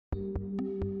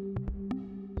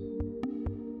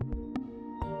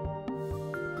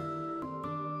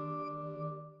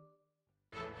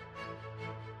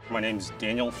name's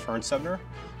Daniel Fernsebner.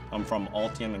 I'm from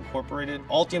Altium Incorporated.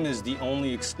 Altium is the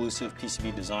only exclusive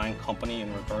PCB design company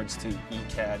in regards to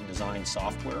ECAD design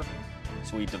software.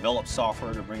 So we develop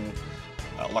software to bring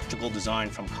electrical design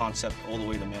from concept all the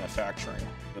way to manufacturing.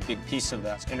 A big piece of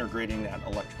that is integrating that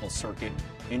electrical circuit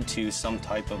into some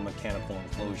type of mechanical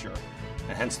enclosure,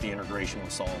 and hence the integration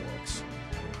with SOLIDWORKS.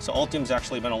 So Altium's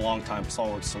actually been a long-time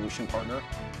SOLIDWORKS solution partner.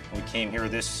 We came here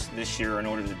this year in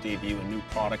order to debut a new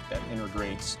product that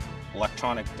integrates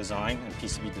electronic design and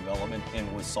PCB development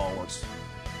in with SOLIDWORKS.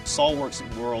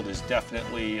 SOLIDWORKS World is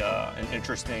definitely an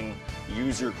interesting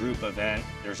user group event.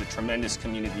 There's a tremendous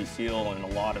community feel and a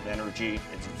lot of energy.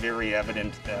 It's very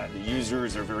evident that the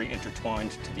users are very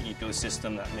intertwined to the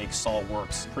ecosystem that makes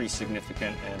SOLIDWORKS a pretty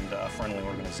significant and friendly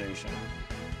organization.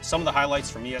 Some of the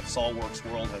highlights for me at SOLIDWORKS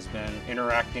World has been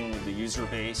interacting with the user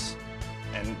base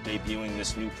and debuting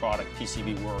this new product,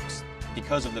 PCBWorks.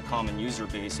 Because of the common user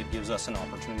base, it gives us an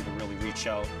opportunity to really reach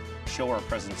out, show our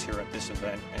presence here at this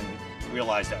event, and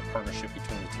realize that partnership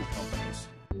between the two companies.